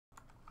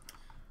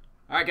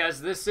Alright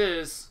guys, this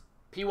is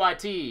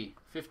PYT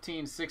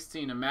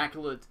 15-16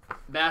 Immaculate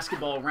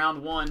Basketball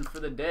Round 1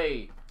 for the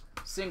day.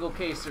 Single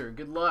caser,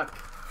 good luck.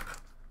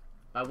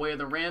 By way of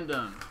the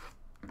random,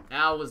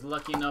 Al was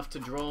lucky enough to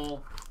draw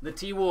the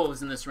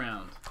T-Wolves in this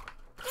round.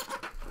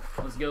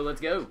 Let's go,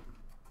 let's go.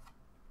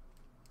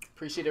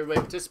 Appreciate everybody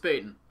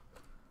participating.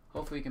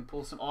 Hopefully we can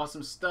pull some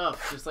awesome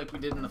stuff, just like we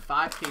did in the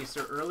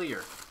 5-caser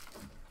earlier.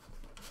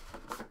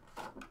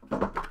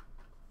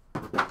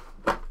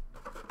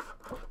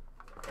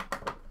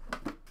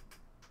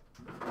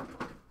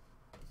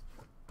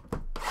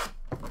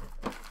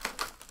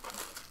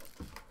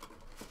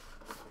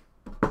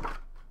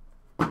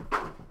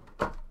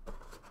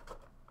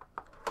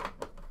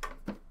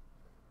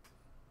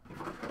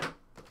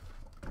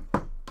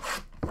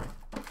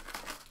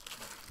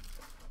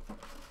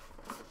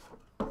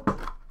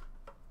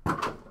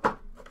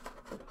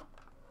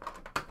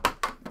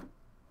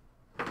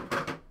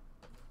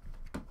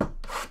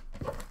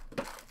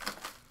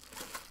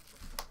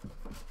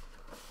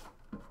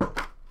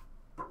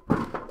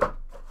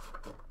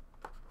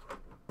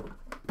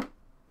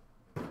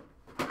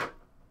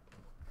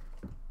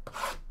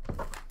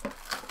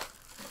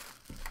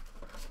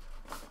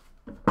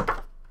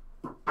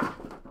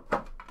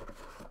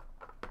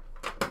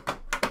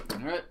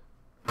 Alright.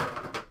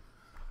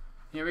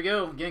 Here we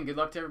go. Again, good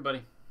luck to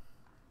everybody.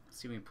 Let's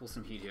see if we can pull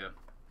some heat here.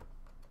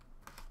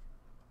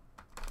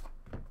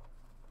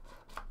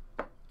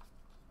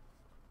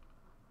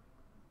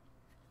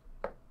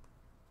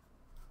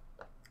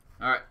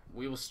 Alright,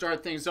 we will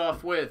start things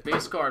off with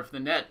base card for the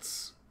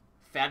Nets,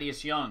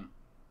 Thaddeus Young.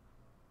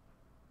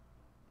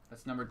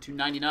 That's number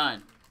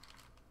 299.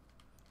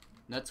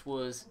 Nets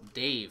was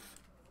Dave.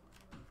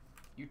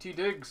 UT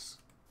Diggs.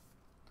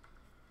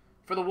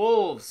 For the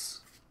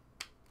Wolves,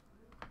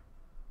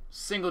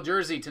 single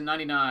jersey to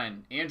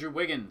 99. Andrew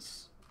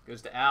Wiggins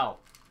goes to Al.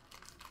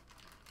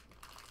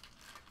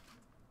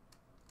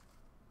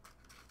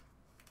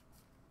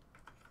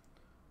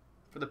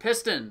 For the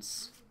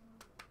Pistons,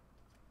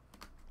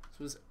 this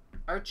was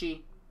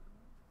Archie.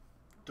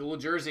 Dual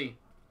jersey.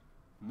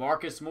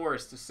 Marcus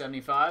Morris to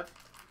 75.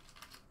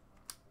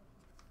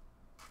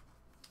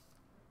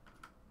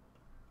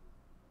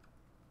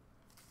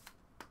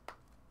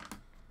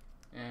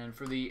 And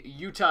for the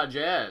Utah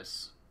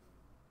Jazz,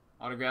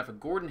 autograph of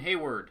Gordon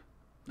Hayward,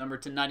 number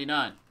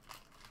 299.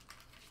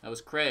 That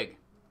was Craig.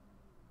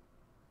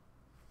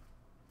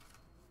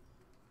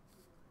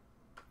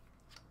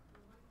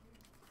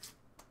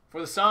 For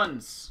the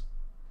Suns,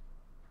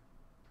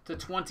 to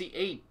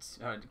 28,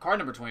 card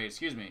number 28,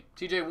 excuse me,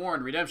 TJ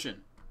Warren,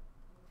 redemption.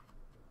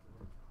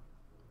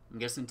 I'm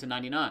guessing to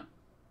 99.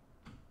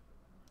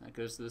 That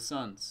goes to the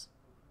Suns.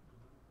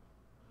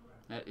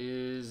 That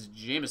is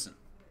Jameson.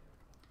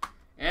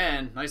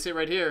 And, nice hit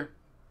right here,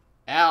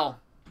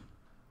 Al,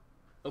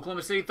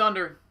 Oklahoma City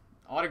Thunder,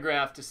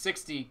 autograph to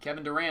 60,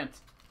 Kevin Durant.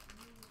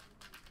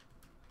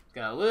 It's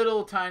got a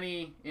little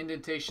tiny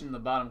indentation in the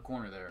bottom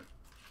corner there.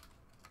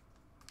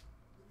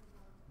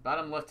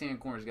 Bottom left-hand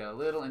corner's got a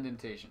little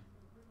indentation.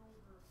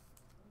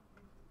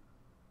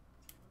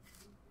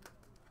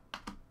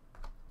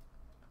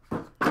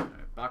 All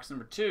right, box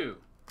number 2.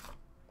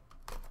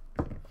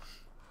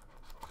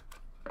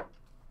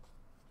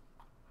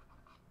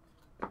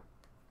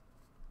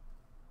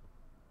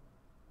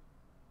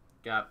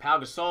 Got Pau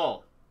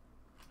Gasol.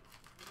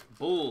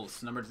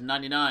 Bulls, number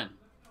 99.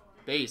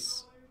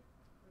 Base.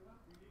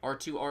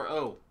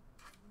 R2RO.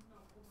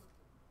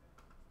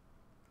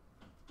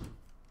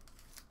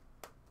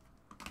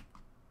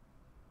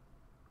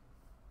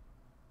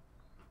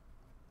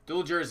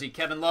 Dual jersey,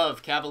 Kevin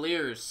Love,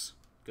 Cavaliers.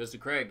 Goes to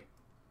Craig.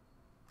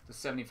 To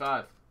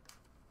 75.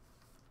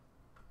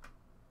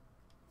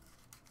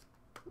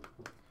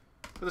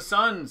 For the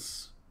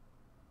Suns,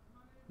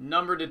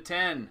 number to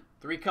 10.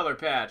 3-color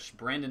patch,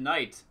 Brandon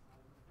Knight.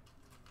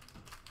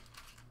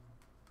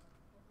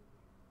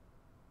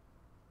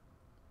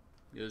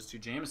 Goes to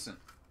Jameson.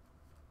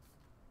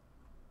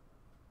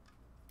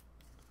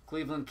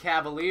 Cleveland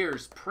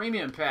Cavaliers,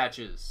 premium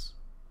patches.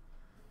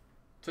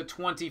 To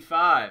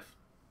 25.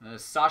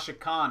 Sasha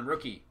Khan,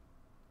 rookie.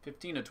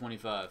 15 to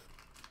 25.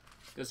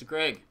 Goes to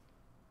Craig.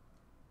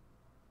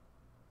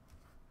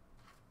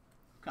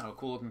 Kind of a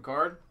cool looking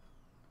card.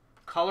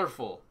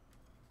 Colorful.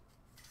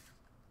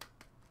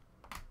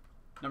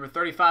 Number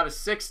 35 is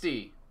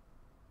 60.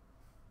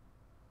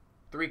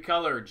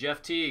 3-color,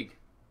 Jeff Teague,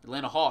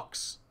 Atlanta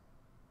Hawks.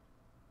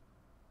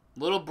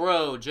 Little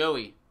bro,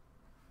 Joey.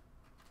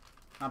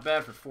 Not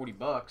bad for 40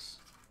 bucks.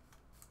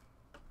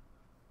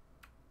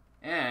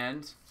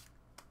 And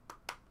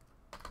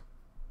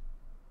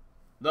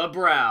the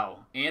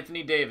brow,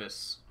 Anthony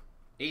Davis.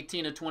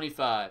 18 to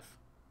 25.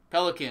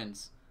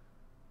 Pelicans.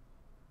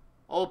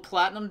 Old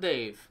Platinum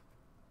Dave.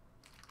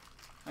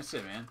 That's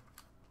it, man.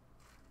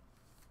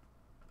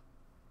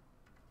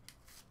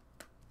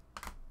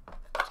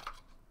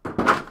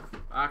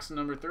 Box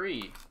number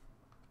 3.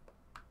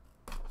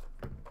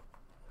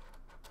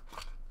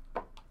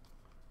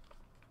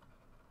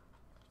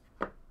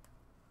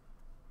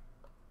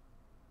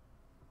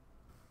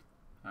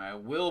 All right,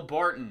 Will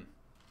Barton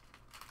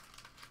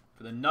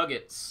for the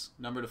Nuggets,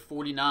 number to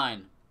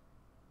 49.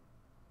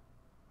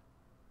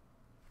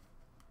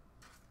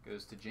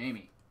 Goes to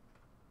Jamie.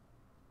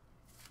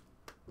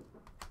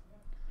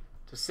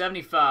 To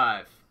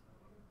 75,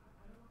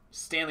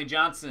 Stanley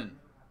Johnson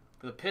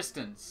for the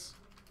Pistons.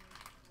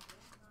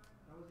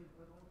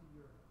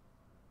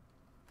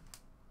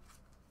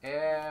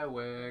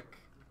 Ewick.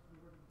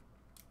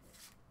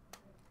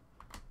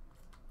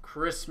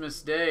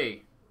 Christmas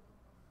Day,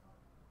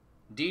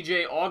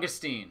 DJ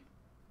Augustine,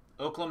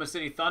 Oklahoma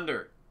City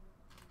Thunder.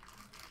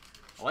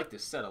 I like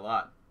this set a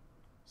lot.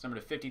 It's number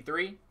to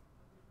 53.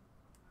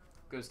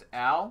 Goes to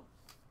Al.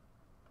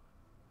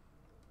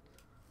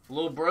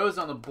 Lil Bro's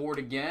on the board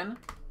again.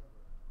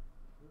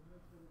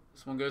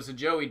 This one goes to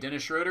Joey.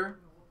 Dennis Schroeder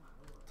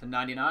to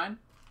 99.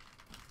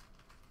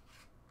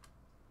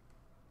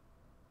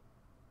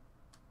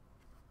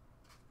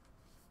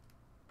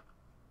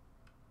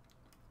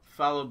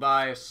 Followed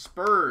by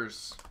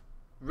Spurs.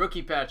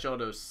 Rookie patch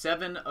auto,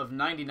 7 of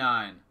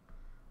 99.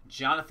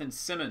 Jonathan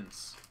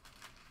Simmons.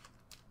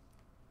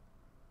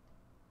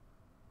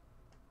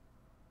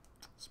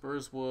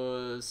 Spurs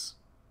was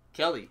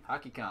Kelly,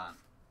 HockeyCon.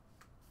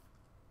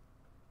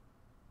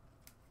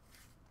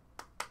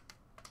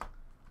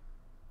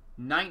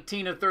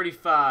 $19 of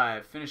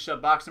 35. Finish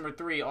up box number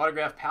 3.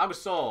 Autograph Pau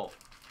Gasol.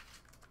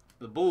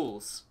 The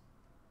Bulls.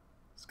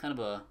 It's kind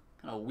of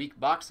a weak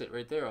box set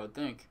right there, I would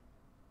think.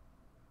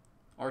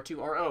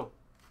 R2RO.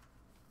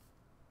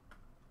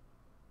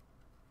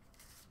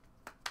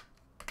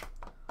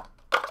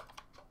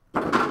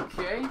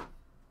 Okay.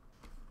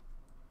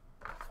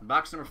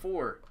 Box number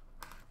 4.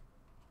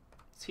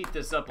 Let's heat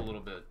this up a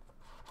little bit.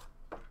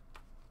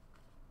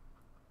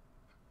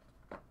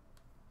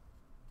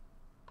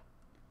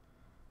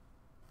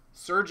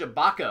 Serge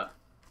Ibaka,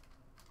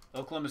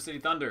 Oklahoma City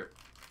Thunder.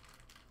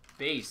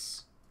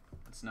 Base.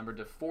 That's numbered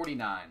to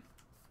 49.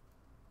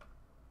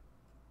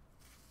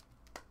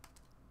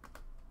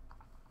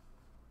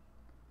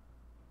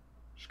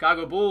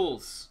 Chicago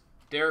Bulls,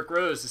 Derrick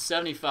Rose to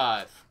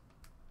 75.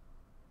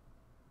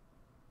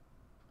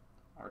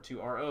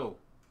 R2RO.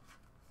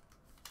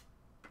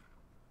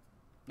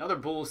 Another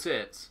Bulls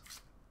hit.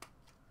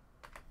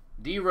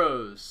 D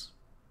Rose,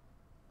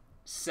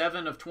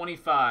 7 of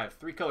 25.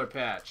 3-color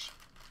patch.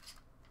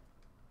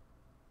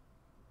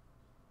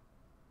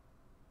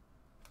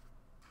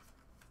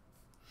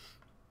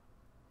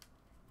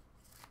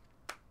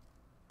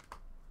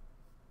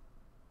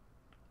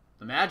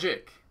 The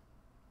Magic.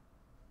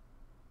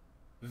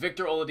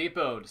 Victor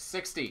Oladipo to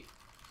 60.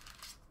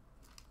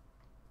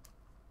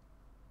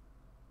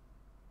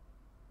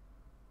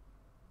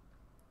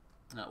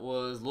 That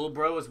was Lil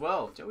Bro as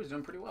well. Joey's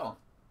doing pretty well.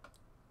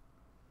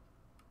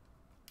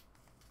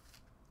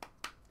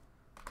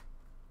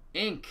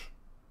 Ink.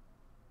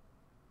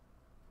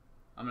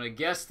 I'm going to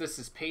guess this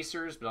is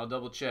Pacers, but I'll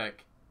double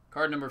check.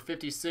 Card number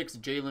 56,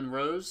 Jalen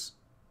Rose.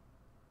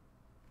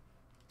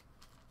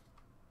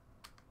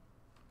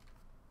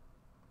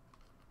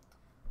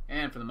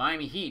 And for the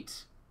Miami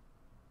Heat,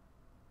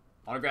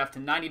 autograph to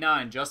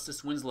 99,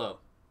 Justice Winslow.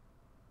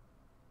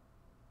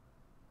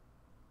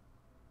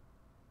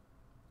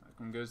 That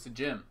one goes to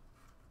Jim.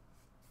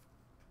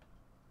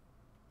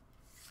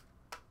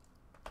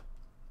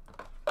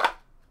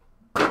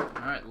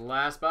 Alright,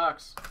 last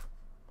box.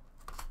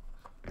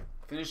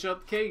 Finish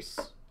up the case.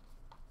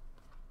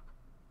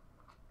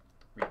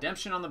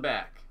 Redemption on the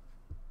back.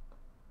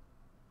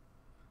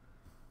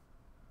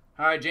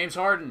 Alright, James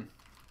Harden.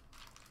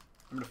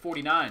 Number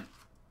 49.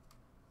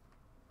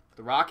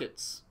 The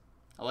Rockets.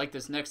 I like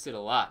this next hit a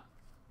lot.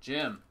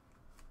 Jim.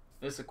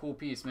 This is a cool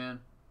piece,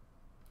 man.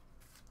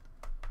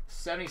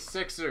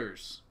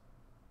 76ers.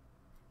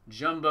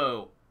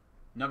 Jumbo.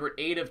 Number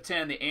 8 of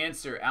 10. The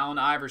answer. Allen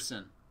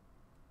Iverson.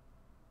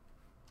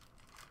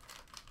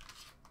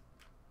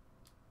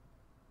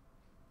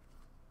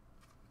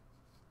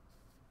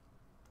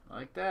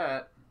 Like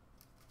that.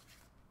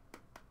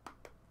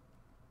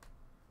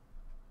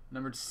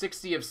 Numbered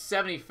 60 of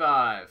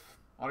 75.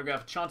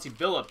 Autograph Chauncey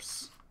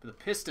Billups for the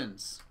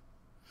Pistons.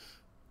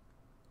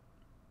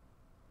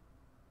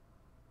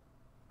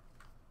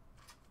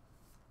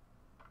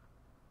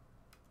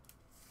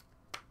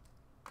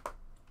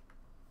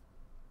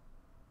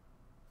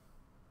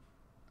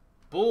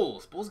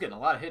 Bulls. Bulls getting a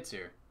lot of hits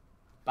here.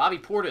 Bobby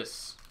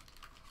Portis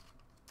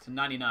to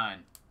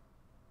 99.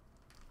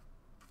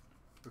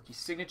 Rookie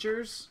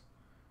signatures.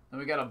 Then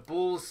we got a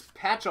Bulls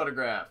patch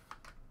autograph.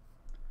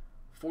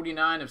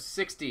 49 of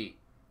 60.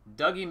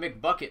 Dougie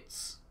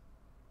McBuckets.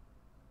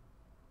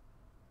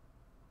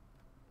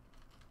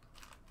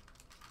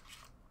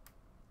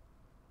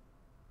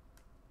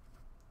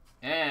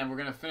 And we're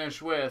going to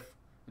finish with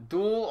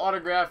dual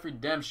autograph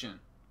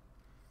redemption.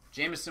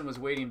 Jameson was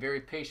waiting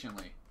very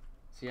patiently,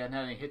 so he hadn't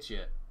had any hits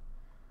yet.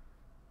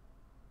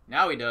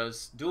 Now he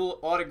does. Dual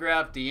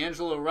autograph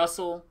D'Angelo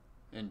Russell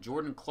and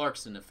Jordan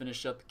Clarkson to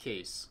finish up the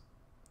case.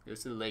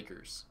 Goes to the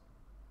Lakers.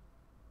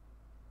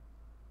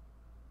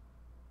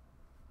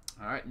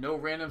 All right, no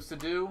randoms to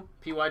do.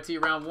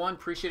 PYT round 1.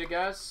 Appreciate it,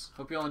 guys.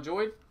 Hope you all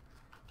enjoyed.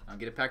 I'll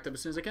get it packed up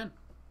as soon as I can.